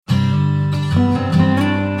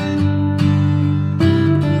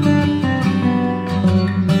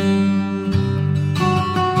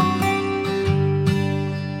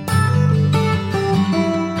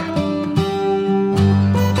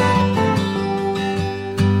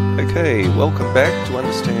Okay, welcome back to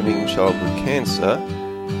Understanding Childhood Cancer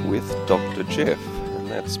with Dr. Jeff, and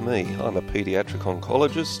that's me. I'm a paediatric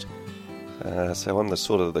oncologist, so I'm the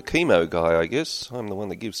chemo guy, I guess. I'm the one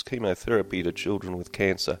that gives chemotherapy to children with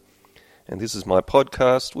cancer. And this is my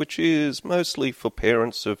podcast, which is mostly for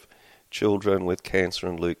parents of children with cancer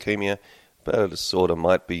and leukemia, but it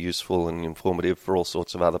might be useful and informative for all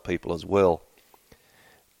sorts of other people as well.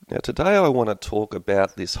 Now today I want to talk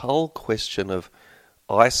about this whole question of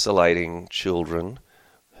isolating children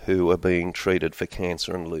who are being treated for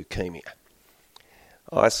cancer and leukemia.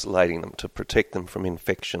 Isolating them to protect them from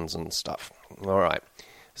infections and stuff. Alright,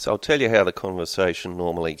 so I'll tell you how the conversation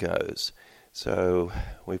normally goes. So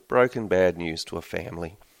we've broken bad news to a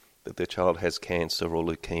family that their child has cancer or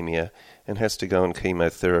leukemia and has to go on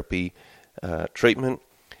chemotherapy treatment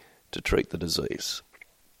to treat the disease.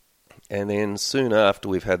 And then soon after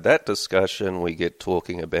we've had that discussion, we get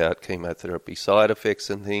talking about chemotherapy side effects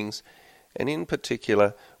and things. And in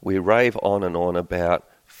particular, we rave on and on about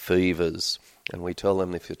fevers. And we tell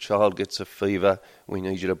them if your child gets a fever, we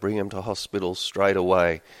need you to bring them to hospital straight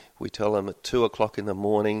away. We tell them at 2 o'clock in the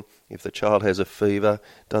morning, if the child has a fever,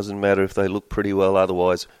 doesn't matter if they look pretty well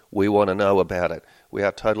otherwise, we want to know about it. We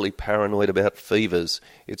are totally paranoid about fevers.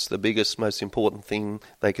 It's the biggest, most important thing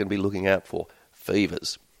they can be looking out for,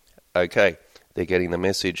 fevers. Okay, they're getting the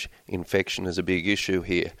message, infection is a big issue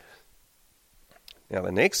here. Now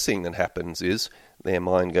the next thing that happens is their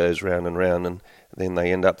mind goes round and round, and then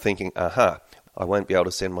they end up thinking, I won't be able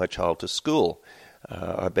to send my child to school.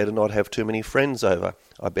 I better not have too many friends over.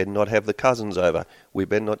 I better not have the cousins over. We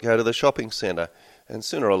better not go to the shopping centre. And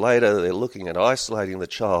sooner or later they're looking at isolating the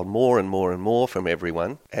child more and more and more from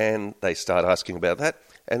everyone, and they start asking about that.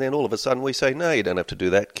 And then all of a sudden we say, no, you don't have to do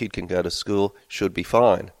that. Kid can go to school, should be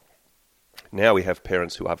fine. Now we have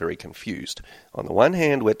parents who are very confused. On the one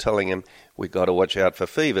hand, we're telling them we've got to watch out for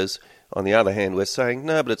fevers. On the other hand, we're saying,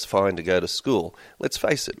 no, but it's fine to go to school. Let's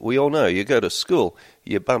face it, we all know you go to school,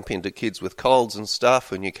 you bump into kids with colds and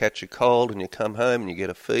stuff, and you catch a cold, and you come home and you get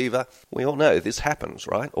a fever. We all know this happens,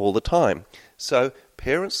 right, all the time. So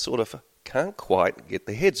parents can't quite get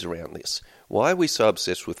their heads around this. Why are we so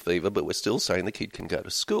obsessed with fever, but we're still saying the kid can go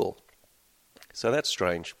to school? So that's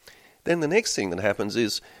strange. Then the next thing that happens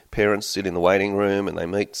is parents sit in the waiting room and they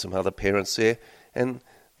meet some other parents there, and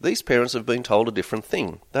these parents have been told a different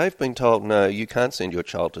thing. They've been told, no, you can't send your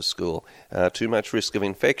child to school, too much risk of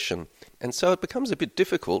infection. And so it becomes a bit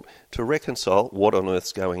difficult to reconcile what on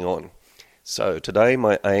earth's going on. So today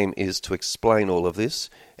my aim is to explain all of this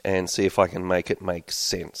and see if I can make it make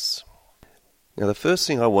sense. Now the first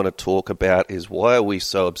thing I want to talk about is why are we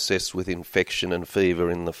so obsessed with infection and fever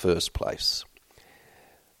in the first place?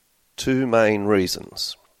 Two main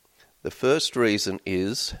reasons. The first reason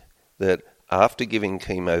is that after giving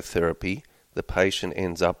chemotherapy, the patient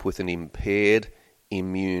ends up with an impaired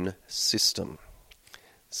immune system.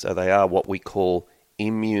 So they are what we call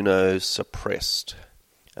immunosuppressed.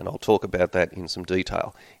 And I'll talk about that in some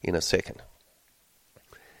detail in a second.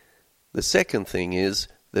 The second thing is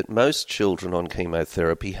that most children on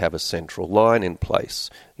chemotherapy have a central line in place.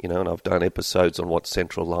 And I've done episodes on what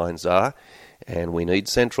central lines are, and we need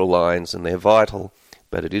central lines and they're vital,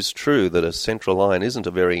 but it is true that a central line isn't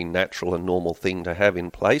a very natural and normal thing to have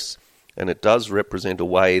in place, and it does represent a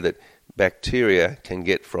way that bacteria can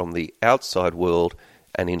get from the outside world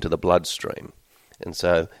and into the bloodstream. And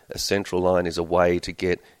so a central line is a way to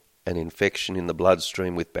get an infection in the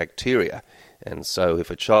bloodstream with bacteria. And so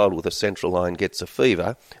if a child with a central line gets a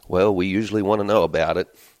fever, well, we usually want to know about it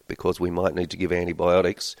because we might need to give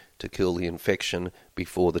antibiotics to kill the infection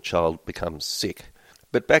before the child becomes sick.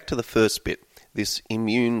 But back to the first bit, this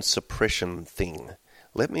immune suppression thing.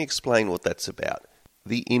 Let me explain what that's about.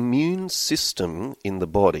 The immune system in the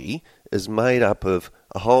body is made up of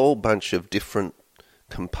a whole bunch of different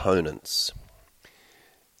components.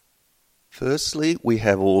 Firstly, we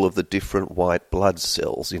have all of the different white blood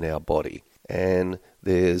cells in our body. And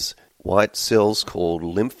there's white cells called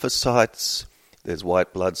lymphocytes, there's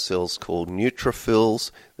white blood cells called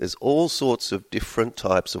neutrophils, there's all sorts of different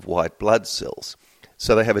types of white blood cells.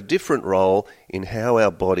 So they have a different role in how our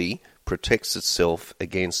body protects itself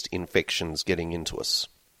against infections getting into us.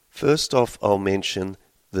 First off, I'll mention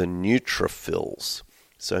the neutrophils.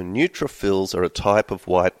 So neutrophils are a type of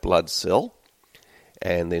white blood cell,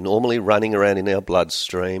 and they're normally running around in our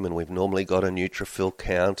bloodstream, and we've normally got a neutrophil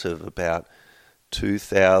count of about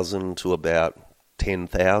 2,000 to about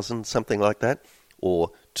 10,000, something like that,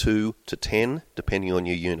 or 2 to 10, depending on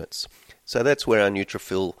your units. So that's where our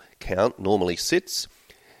neutrophil count normally sits.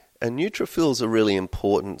 And neutrophils are really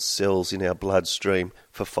important cells in our bloodstream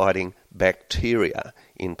for fighting bacteria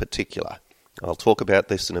in particular. I'll talk about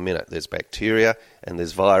this in a minute. There's bacteria and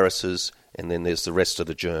there's viruses and then there's the rest of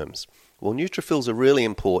the germs. Well, neutrophils are really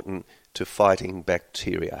important to fighting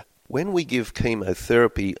bacteria. When we give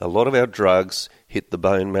chemotherapy, a lot of our drugs hit the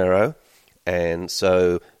bone marrow, and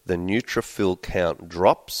so the neutrophil count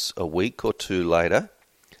drops a week or two later,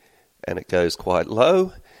 and it goes quite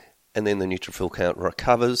low, and then the neutrophil count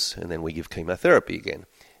recovers, and then we give chemotherapy again.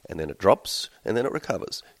 And then it drops, and then it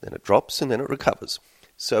recovers. Then it drops, and then it recovers.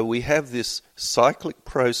 So we have this cyclic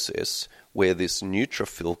process where this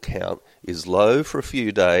neutrophil count is low for a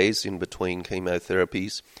few days in between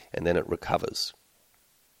chemotherapies, and then it recovers.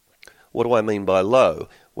 What do I mean by low?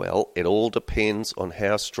 Well, it all depends on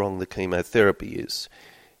how strong the chemotherapy is.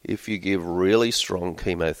 If you give really strong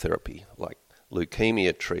chemotherapy, like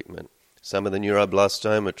leukemia treatment, some of the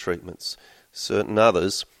neuroblastoma treatments, certain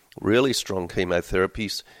others, really strong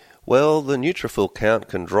chemotherapies, well, the neutrophil count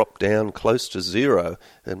can drop down close to zero.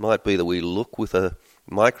 It might be that we look with a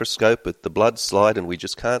microscope at the blood slide and we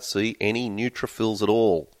just can't see any neutrophils at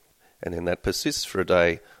all. And then that persists for a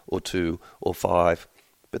day or two or 5.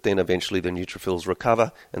 But then eventually the neutrophils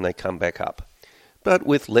recover and they come back up. But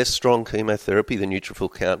with less strong chemotherapy, the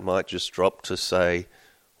neutrophil count might just drop to, say,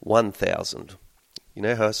 1,000. You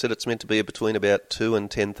know how I said it's meant to be between about 2 and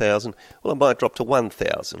 10,000? Well, it might drop to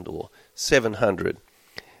 1,000 or 700.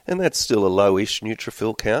 And that's still a lowish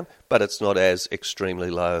neutrophil count, but it's not as extremely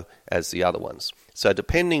low as the other ones. So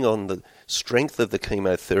depending on the strength of the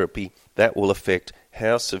chemotherapy, that will affect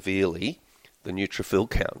how severely the neutrophil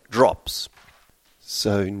count drops.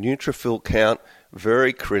 So neutrophil count,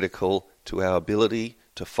 very critical to our ability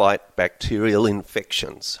to fight bacterial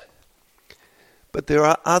infections. But there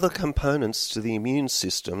are other components to the immune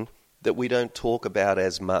system that we don't talk about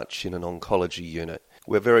as much in an oncology unit.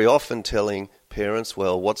 We're very often telling parents,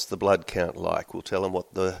 well, what's the blood count like? We'll tell them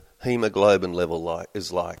what the hemoglobin level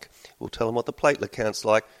is like. We'll tell them what the platelet count's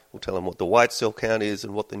like. We'll tell them what the white cell count is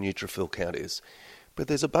and what the neutrophil count is. But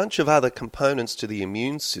there's a bunch of other components to the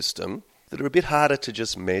immune system that are a bit harder to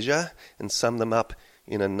just measure and sum them up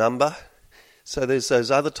in a number. So there's those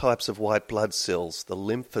other types of white blood cells, the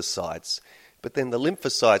lymphocytes. But then the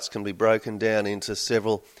lymphocytes can be broken down into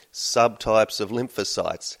several subtypes of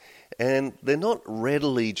lymphocytes. And they're not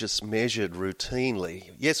readily just measured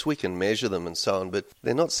routinely. Yes, we can measure them and so on, but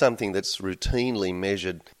they're not something that's routinely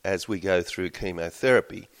measured as we go through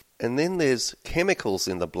chemotherapy. And then there's chemicals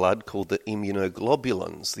in the blood called the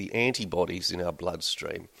immunoglobulins, the antibodies in our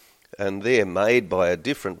bloodstream. And they're made by a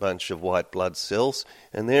different bunch of white blood cells,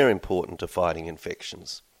 and they're important to fighting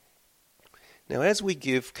infections. Now, as we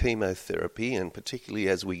give chemotherapy, and particularly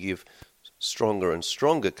as we give stronger and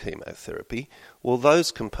stronger chemotherapy, well,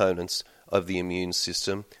 those components of the immune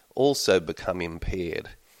system also become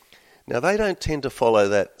impaired. Now, they don't tend to follow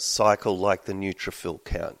that cycle like the neutrophil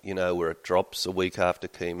count, where it drops a week after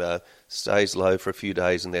chemo, stays low for a few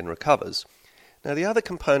days, and then recovers. Now, the other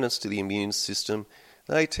components to the immune system,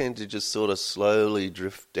 they tend to just sort of slowly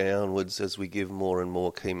drift downwards as we give more and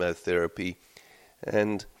more chemotherapy.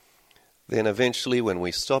 And then eventually, when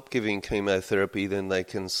we stop giving chemotherapy, then they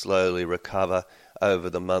can slowly recover over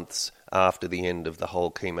the months after the end of the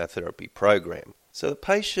whole chemotherapy program. So the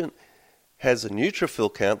patient has a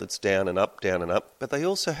neutrophil count that's down and up, but they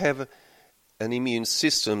also have an immune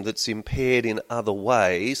system that's impaired in other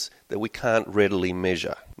ways that we can't readily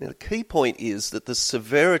measure. Now, the key point is that the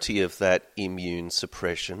severity of that immune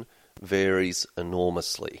suppression varies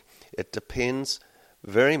enormously. It depends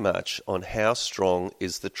very much on how strong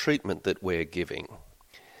is the treatment that we're giving.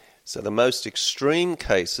 So the most extreme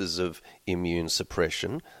cases of immune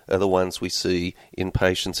suppression are the ones we see in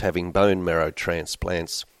patients having bone marrow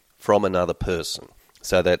transplants from another person.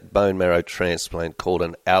 So that bone marrow transplant called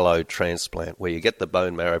an allo transplant, where you get the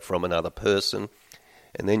bone marrow from another person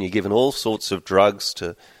and then you're given all sorts of drugs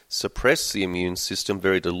to suppress the immune system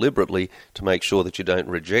very deliberately to make sure that you don't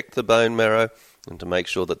reject the bone marrow and to make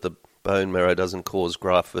sure that the bone marrow doesn't cause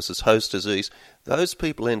graft versus host disease. Those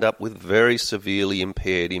people end up with very severely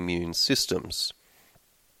impaired immune systems.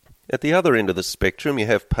 At the other end of the spectrum, you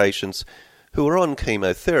have patients who are on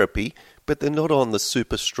chemotherapy, but they're not on the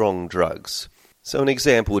super strong drugs. So an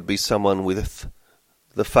example would be someone with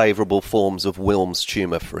the favourable forms of Wilms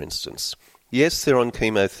tumour, for instance. Yes, they're on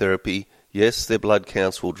chemotherapy. Yes, their blood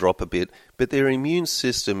counts will drop a bit, but their immune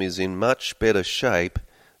system is in much better shape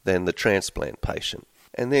than the transplant patient.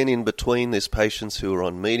 And then in between, there's patients who are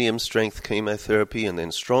on medium-strength chemotherapy and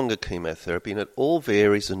then stronger chemotherapy, and it all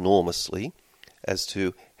varies enormously as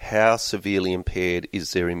to how severely impaired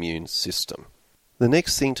is their immune system. The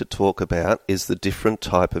next thing to talk about is the different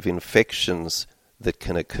type of infections that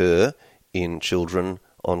can occur in children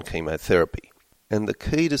on chemotherapy. And the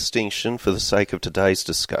key distinction, for the sake of today's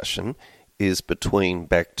discussion, is between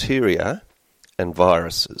bacteria and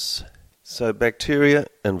viruses. So bacteria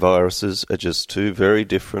and viruses are just two very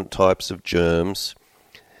different types of germs.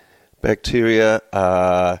 Bacteria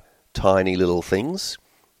are tiny little things.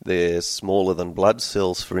 They're smaller than blood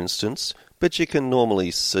cells, for instance, but you can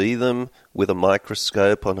normally see them with a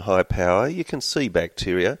microscope on high power. You can see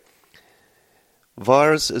bacteria.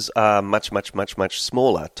 Viruses are much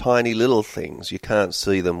smaller, tiny little things. You can't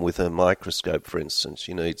see them with a microscope, for instance.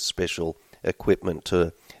 You need special equipment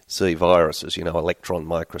to see viruses, electron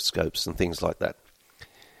microscopes and things like that.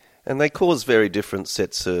 And they cause very different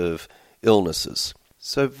sets of illnesses.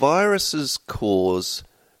 So viruses cause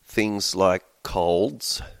things like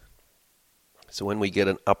colds. So when we get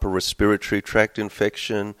an upper respiratory tract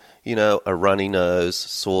infection, a runny nose,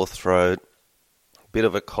 sore throat, a bit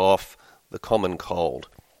of a cough, the common cold,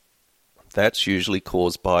 that's usually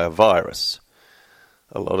caused by a virus.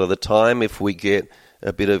 A lot of the time, if we get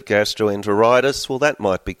a bit of gastroenteritis, well, that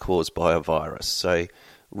might be caused by a virus, say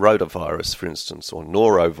rotavirus, for instance, or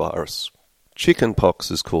norovirus.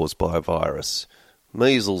 Chickenpox is caused by a virus.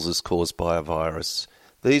 Measles is caused by a virus.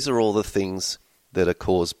 These are all the things that are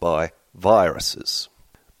caused by viruses.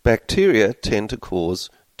 Bacteria tend to cause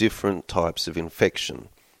different types of infection.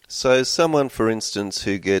 So someone, for instance,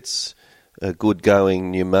 who gets a good-going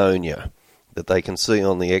pneumonia that they can see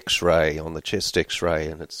on the X-ray, on the chest X-ray,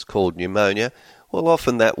 and it's called pneumonia, well,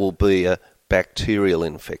 often that will be a bacterial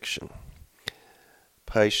infection.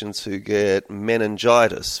 Patients who get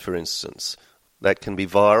meningitis, for instance, that can be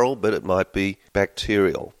viral, but it might be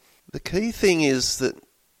bacterial. The key thing is that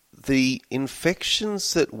the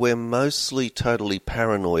infections that we're mostly totally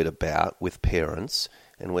paranoid about with parents,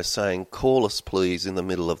 and we're saying, call us please in the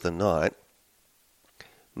middle of the night,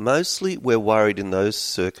 mostly we're worried in those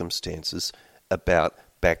circumstances about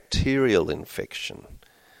bacterial infection.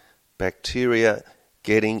 Bacteria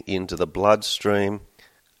getting into the bloodstream,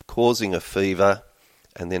 causing a fever,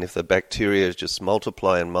 and then if the bacteria just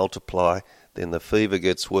multiply and multiply, then the fever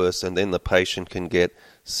gets worse, and then the patient can get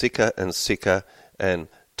sicker and sicker and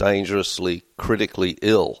dangerously, critically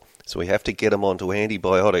ill. So we have to get them onto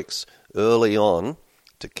antibiotics early on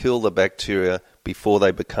to kill the bacteria before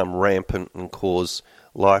they become rampant and cause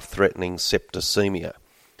life-threatening septicemia.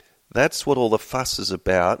 That's what all the fuss is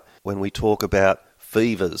about when we talk about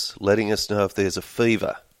fevers, letting us know if there's a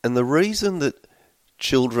fever. And the reason that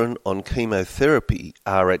children on chemotherapy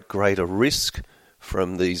are at greater risk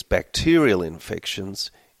from these bacterial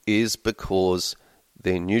infections is because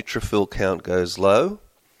their neutrophil count goes low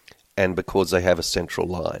and because they have a central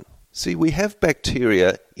line. See, we have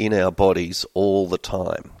bacteria in our bodies all the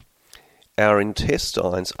time. Our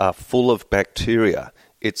intestines are full of bacteria.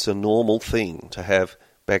 It's a normal thing to have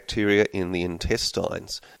bacteria in the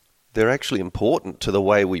intestines. They're actually important to the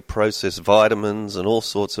way we process vitamins and all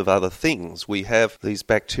sorts of other things. We have these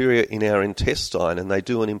bacteria in our intestine and they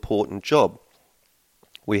do an important job.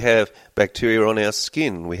 We have bacteria on our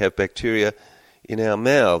skin. We have bacteria in our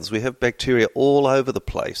mouths. We have bacteria all over the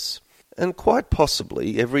place. And quite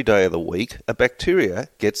possibly every day of the week, a bacteria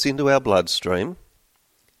gets into our bloodstream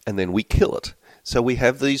and then we kill it. So we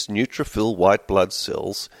have these neutrophil white blood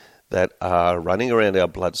cells that are running around our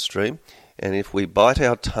bloodstream, and if we bite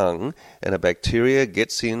our tongue and a bacteria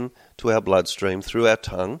gets into our bloodstream through our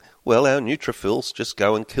tongue, well, our neutrophils just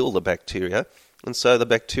go and kill the bacteria, and so the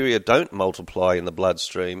bacteria don't multiply in the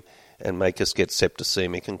bloodstream and make us get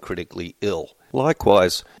septicemic and critically ill.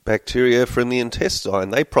 Likewise, bacteria from the intestine,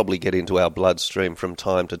 they probably get into our bloodstream from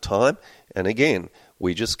time to time, and again,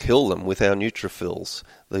 we just kill them with our neutrophils,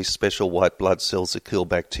 these special white blood cells that kill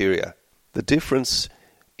bacteria. The difference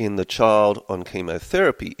in the child on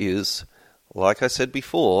chemotherapy is, like I said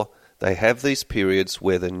before, they have these periods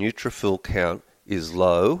where the neutrophil count is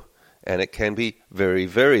low, and it can be very,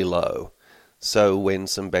 very low. So when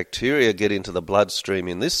some bacteria get into the bloodstream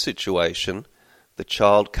in this situation, the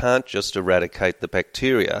child can't just eradicate the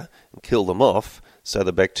bacteria and kill them off, so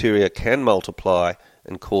the bacteria can multiply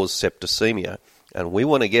and cause septicemia. And we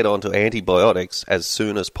want to get onto antibiotics as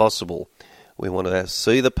soon as possible. We want to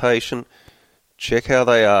see the patient, check how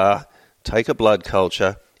they are, take a blood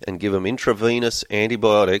culture, and give them intravenous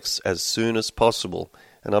antibiotics as soon as possible.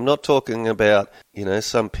 And I'm not talking about,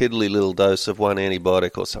 some piddly little dose of one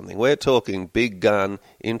antibiotic or something. We're talking big gun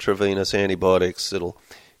intravenous antibiotics that'll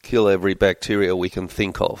kill every bacteria we can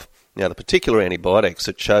think of. Now, the particular antibiotics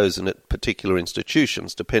are chosen at particular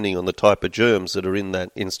institutions, depending on the type of germs that are in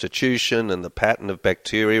that institution and the pattern of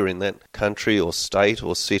bacteria in that country or state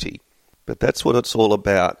or city. But that's what it's all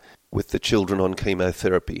about with the children on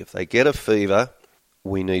chemotherapy. If they get a fever,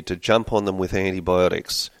 we need to jump on them with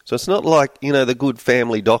antibiotics. So it's not like, the good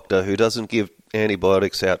family doctor who doesn't give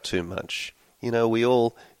antibiotics out too much. We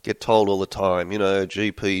all get told all the time,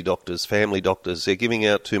 GP doctors, family doctors, they're giving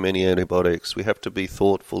out too many antibiotics. We have to be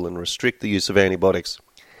thoughtful and restrict the use of antibiotics.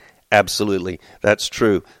 Absolutely, that's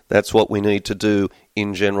true. That's what we need to do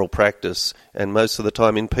in general practice and most of the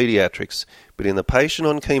time in pediatrics. But in the patient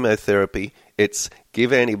on chemotherapy, it's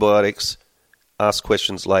give antibiotics, ask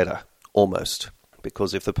questions later, almost.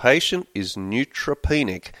 Because if the patient is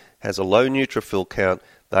neutropenic, has a low neutrophil count,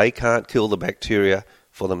 they can't kill the bacteria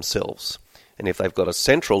for themselves. And if they've got a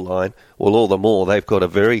central line, well, all the more they've got a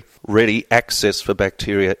very ready access for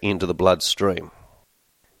bacteria into the bloodstream.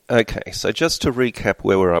 Okay, so just to recap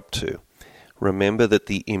where we're up to. Remember that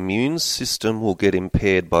the immune system will get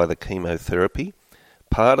impaired by the chemotherapy.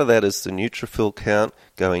 Part of that is the neutrophil count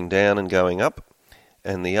going down and going up,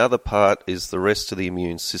 and the other part is the rest of the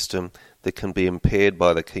immune system that can be impaired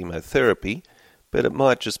by the chemotherapy, but it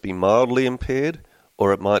might just be mildly impaired,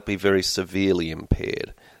 or it might be very severely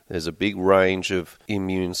impaired. There's a big range of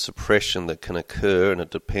immune suppression that can occur, and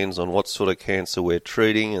it depends on what sort of cancer we're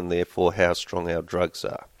treating and therefore how strong our drugs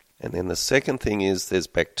are. And then the second thing is there's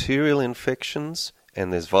bacterial infections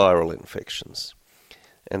and there's viral infections.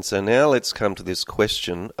 And so now let's come to this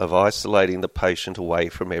question of isolating the patient away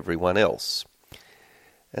from everyone else.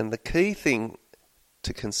 And the key thing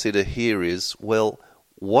to consider here is, well,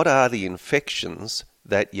 what are the infections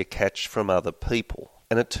that you catch from other people?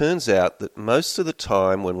 And it turns out that most of the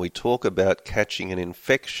time when we talk about catching an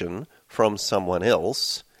infection from someone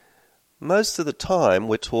else, most of the time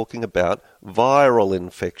we're talking about viral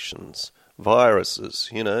infections, viruses.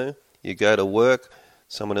 You go to work,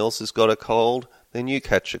 someone else has got a cold, then you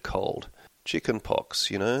catch a cold. Chickenpox,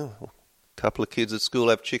 a couple of kids at school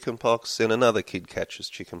have chickenpox, then another kid catches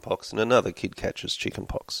chickenpox, and another kid catches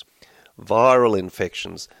chickenpox. Viral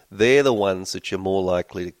infections, they're the ones that you're more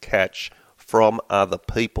likely to catch from other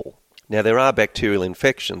people. Now, there are bacterial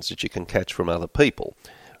infections that you can catch from other people,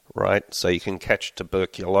 right? So you can catch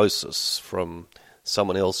tuberculosis from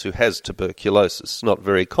someone else who has tuberculosis. Not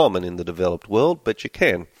very common in the developed world, but you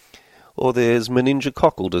can. Or there's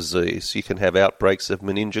meningococcal disease. You can have outbreaks of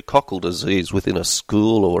meningococcal disease within a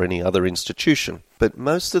school or any other institution. But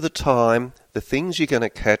most of the time, the things you're going to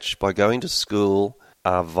catch by going to school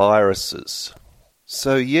are viruses.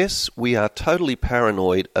 So yes, we are totally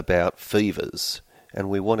paranoid about fevers, and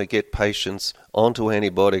we want to get patients onto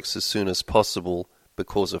antibiotics as soon as possible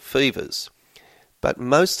because of fevers. But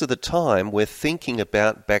most of the time, we're thinking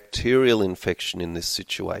about bacterial infection in this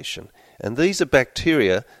situation. And these are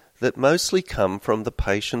bacteria that mostly come from the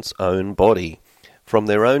patient's own body, from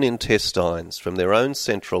their own intestines, from their own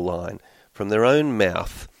central line, from their own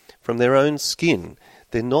mouth, from their own skin.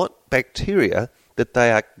 They're not bacteria that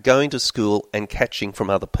they are going to school and catching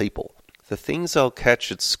from other people. The things they'll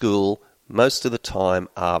catch at school most of the time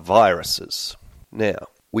are viruses. Now,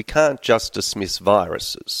 we can't just dismiss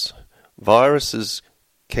viruses. Viruses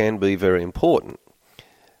can be very important.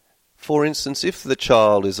 For instance, if the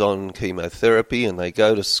child is on chemotherapy and they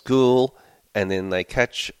go to school and then they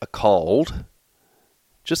catch a cold,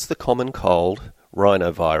 just the common cold,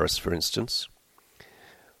 rhinovirus for instance,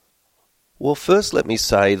 well, first let me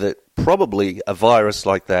say that probably a virus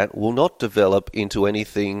like that will not develop into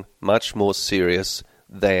anything much more serious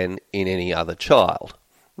than in any other child.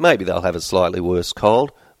 Maybe they'll have a slightly worse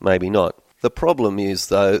cold, maybe not. The problem is,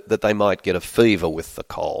 though, that they might get a fever with the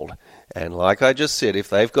cold. And like I just said, if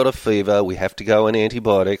they've got a fever, we have to go on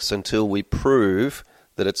antibiotics until we prove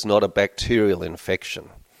that it's not a bacterial infection.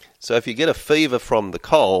 So if you get a fever from the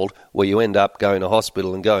cold, where you end up going to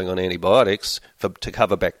hospital and going on antibiotics to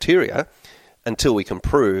cover bacteria, until we can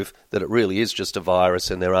prove that it really is just a virus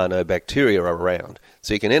and there are no bacteria around.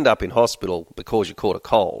 So you can end up in hospital because you caught a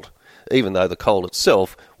cold, even though the cold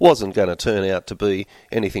itself wasn't going to turn out to be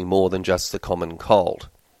anything more than just the common cold.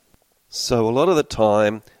 So a lot of the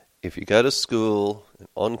time, if you go to school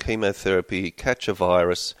on chemotherapy, catch a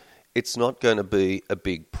virus, it's not going to be a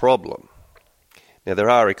big problem. Now,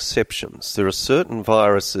 there are exceptions. There are certain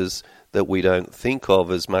viruses that we don't think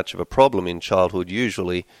of as much of a problem in childhood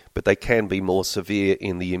usually, but they can be more severe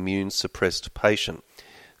in the immune-suppressed patient.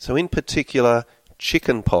 So in particular,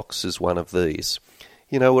 chickenpox is one of these.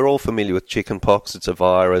 We're all familiar with chickenpox. It's a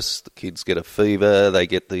virus. The kids get a fever. They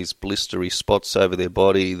get these blistery spots over their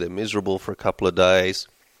body. They're miserable for a couple of days,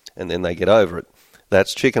 and then they get over it.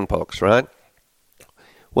 That's chickenpox, right?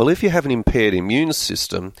 Well, if you have an impaired immune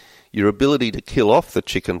system, your ability to kill off the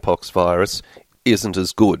chickenpox virus isn't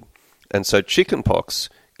as good. And so chickenpox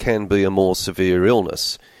can be a more severe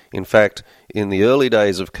illness. In fact, in the early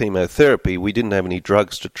days of chemotherapy, we didn't have any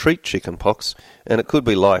drugs to treat chickenpox, and it could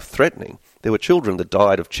be life-threatening. There were children that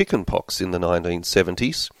died of chickenpox in the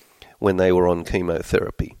 1970s when they were on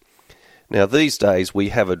chemotherapy. Now, these days we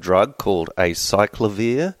have a drug called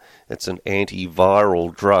acyclovir. It's an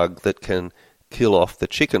antiviral drug that can kill off the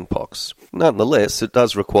chickenpox. Nonetheless, it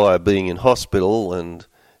does require being in hospital and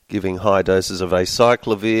giving high doses of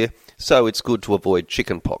acyclovir, so it's good to avoid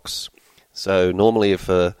chickenpox. So normally if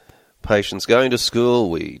a patient's going to school,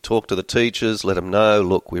 we talk to the teachers, let them know,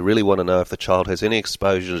 look, we really want to know if the child has any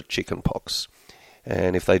exposure to chickenpox.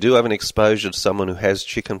 And if they do have an exposure to someone who has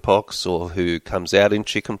chickenpox or who comes out in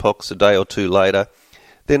chickenpox a day or two later,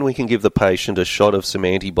 then we can give the patient a shot of some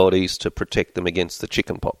antibodies to protect them against the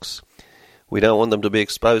chickenpox. We don't want them to be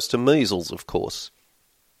exposed to measles, of course.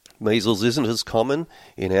 Measles isn't as common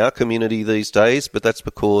in our community these days, but that's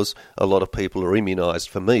because a lot of people are immunised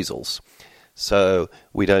for measles. So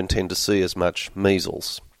we don't tend to see as much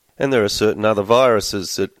measles. And there are certain other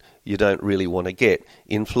viruses that you don't really want to get.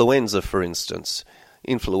 Influenza, for instance.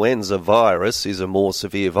 Influenza virus is a more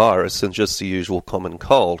severe virus than just the usual common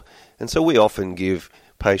cold. And so we often give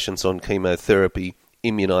patients on chemotherapy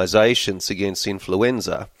immunisations against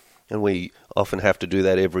influenza. And we often have to do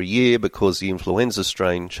that every year because the influenza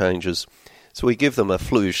strain changes. So we give them a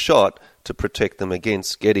flu shot to protect them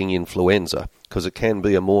against getting influenza, because it can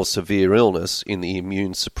be a more severe illness in the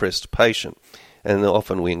immune-suppressed patient. And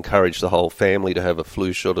often we encourage the whole family to have a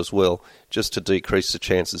flu shot as well, just to decrease the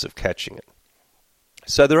chances of catching it.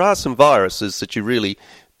 So there are some viruses that you really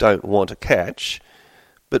don't want to catch,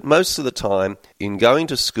 but most of the time, in going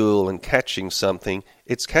to school and catching something,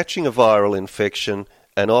 it's catching a viral infection,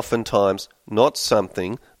 and oftentimes not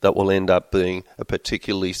something that will end up being a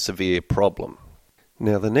particularly severe problem.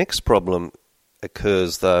 Now, the next problem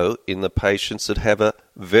occurs, though, in the patients that have a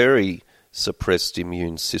very suppressed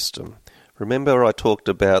immune system. Remember I talked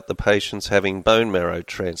about the patients having bone marrow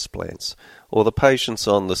transplants, or the patients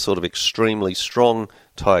on the sort of extremely strong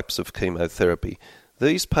types of chemotherapy.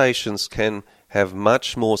 These patients can have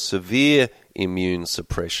much more severe immune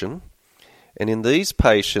suppression, and in these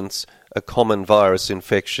patients, a common virus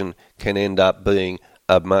infection can end up being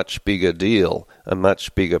a much bigger deal, a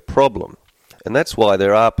much bigger problem. And that's why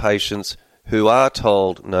there are patients who are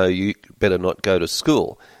told, no, you better not go to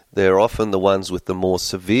school. They're often the ones with the more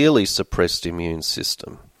severely suppressed immune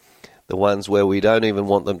system, the ones where we don't even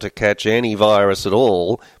want them to catch any virus at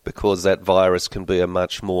all because that virus can be a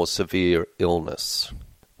much more severe illness.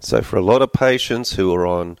 So for a lot of patients who are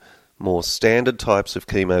on more standard types of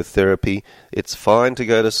chemotherapy, it's fine to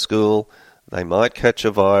go to school. They might catch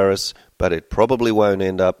a virus, but it probably won't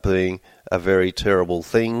end up being a very terrible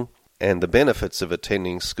thing. And the benefits of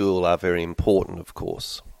attending school are very important, of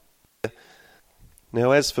course. Now,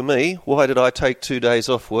 as for me, why did I take 2 days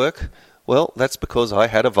off work? Well, that's because I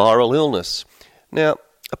had a viral illness. Now,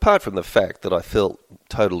 apart from the fact that I felt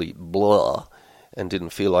totally blah and didn't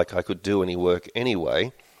feel like I could do any work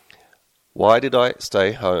anyway, why did I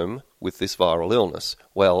stay home with this viral illness?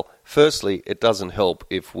 Well, firstly, it doesn't help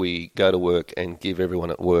if we go to work and give everyone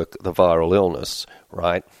at work the viral illness,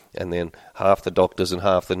 right? And then half the doctors and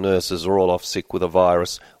half the nurses are all off sick with a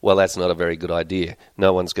virus. Well, that's not a very good idea.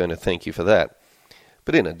 No one's going to thank you for that.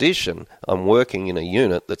 But in addition, I'm working in a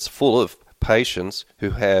unit that's full of patients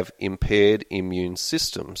who have impaired immune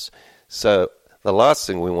systems. So the last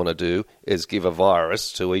thing we want to do is give a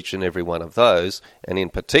virus to each and every one of those, and in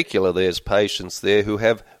particular there's patients there who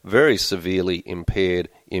have very severely impaired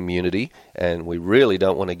immunity, and we really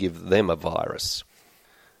don't want to give them a virus.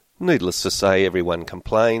 Needless to say, everyone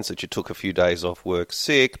complains that you took a few days off work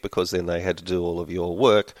sick because then they had to do all of your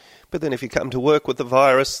work, but then if you come to work with the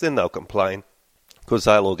virus, then they'll complain because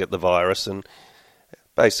they'll all get the virus, and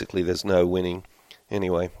basically there's no winning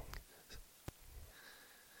anyway.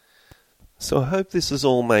 So I hope this is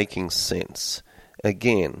all making sense.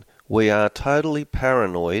 Again, we are totally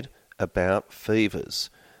paranoid about fevers.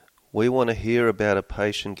 We want to hear about a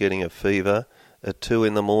patient getting a fever at 2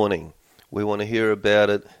 a.m. We want to hear about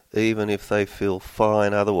it even if they feel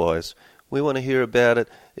fine otherwise. We want to hear about it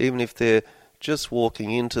even if they're just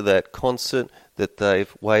walking into that concert that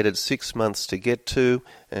they've waited 6 months to get to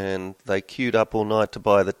and they queued up all night to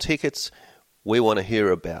buy the tickets. We want to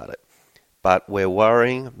hear about it. But we're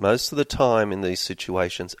worrying most of the time in these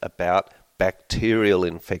situations about bacterial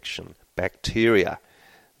infection. Bacteria.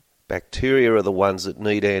 Bacteria are the ones that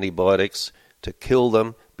need antibiotics to kill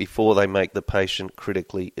them before they make the patient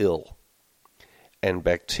critically ill. And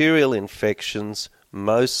bacterial infections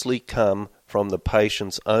mostly come from the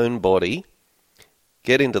patient's own body,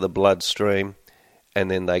 get into the bloodstream, and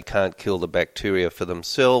then they can't kill the bacteria for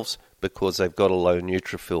themselves because they've got a low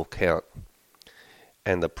neutrophil count.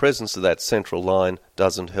 And the presence of that central line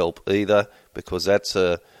doesn't help either, because that's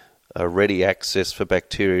a a ready access for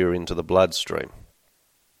bacteria into the bloodstream.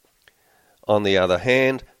 On the other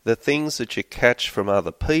hand, the things that you catch from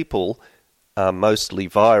other people are mostly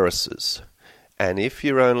viruses. And if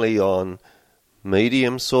you're only on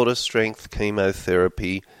medium sort of strength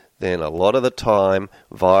chemotherapy, then a lot of the time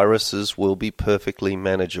viruses will be perfectly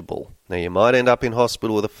manageable. Now you might end up in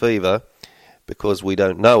hospital with a fever because we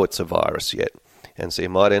don't know it's a virus yet, and so you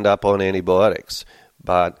might end up on antibiotics,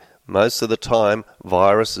 but most of the time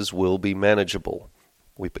viruses will be manageable.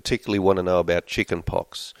 We particularly want to know about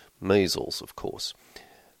chickenpox, measles of course,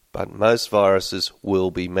 but most viruses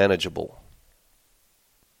will be manageable.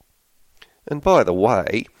 And by the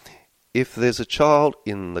way, if there's a child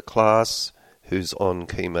in the class who's on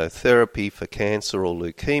chemotherapy for cancer or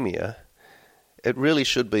leukemia, it really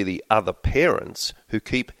should be the other parents who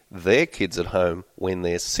keep their kids at home when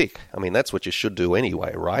they're sick. I mean, that's what you should do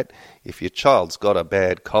anyway, right? If your child's got a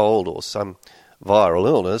bad cold or some viral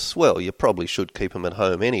illness, well, you probably should keep them at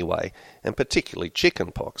home anyway, and particularly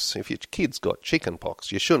chickenpox. If your kid's got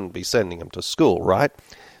chickenpox, you shouldn't be sending them to school, right?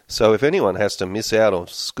 So if anyone has to miss out on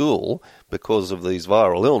school because of these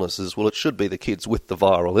viral illnesses, well, it should be the kids with the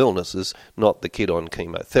viral illnesses, not the kid on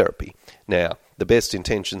chemotherapy. Now, the best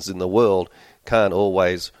intentions in the world can't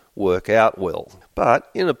always work out well. But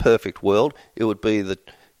in a perfect world, it would be the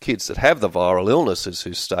kids that have the viral illnesses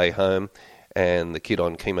who stay home and the kid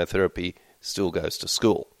on chemotherapy still goes to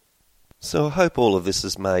school. So I hope all of this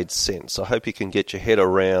has made sense. I hope you can get your head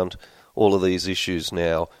around all of these issues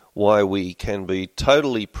now, why we can be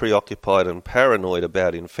totally preoccupied and paranoid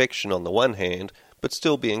about infection on the one hand, but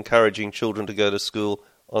still be encouraging children to go to school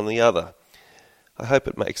on the other. I hope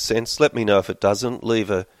it makes sense. Let me know if it doesn't.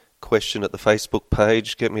 Leave a question at the Facebook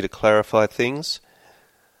page, get me to clarify things.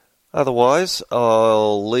 Otherwise,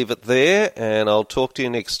 I'll leave it there and I'll talk to you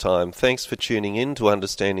next time. Thanks for tuning in to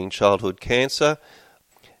Understanding Childhood Cancer.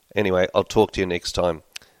 Anyway, I'll talk to you next time.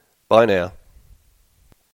 Bye now.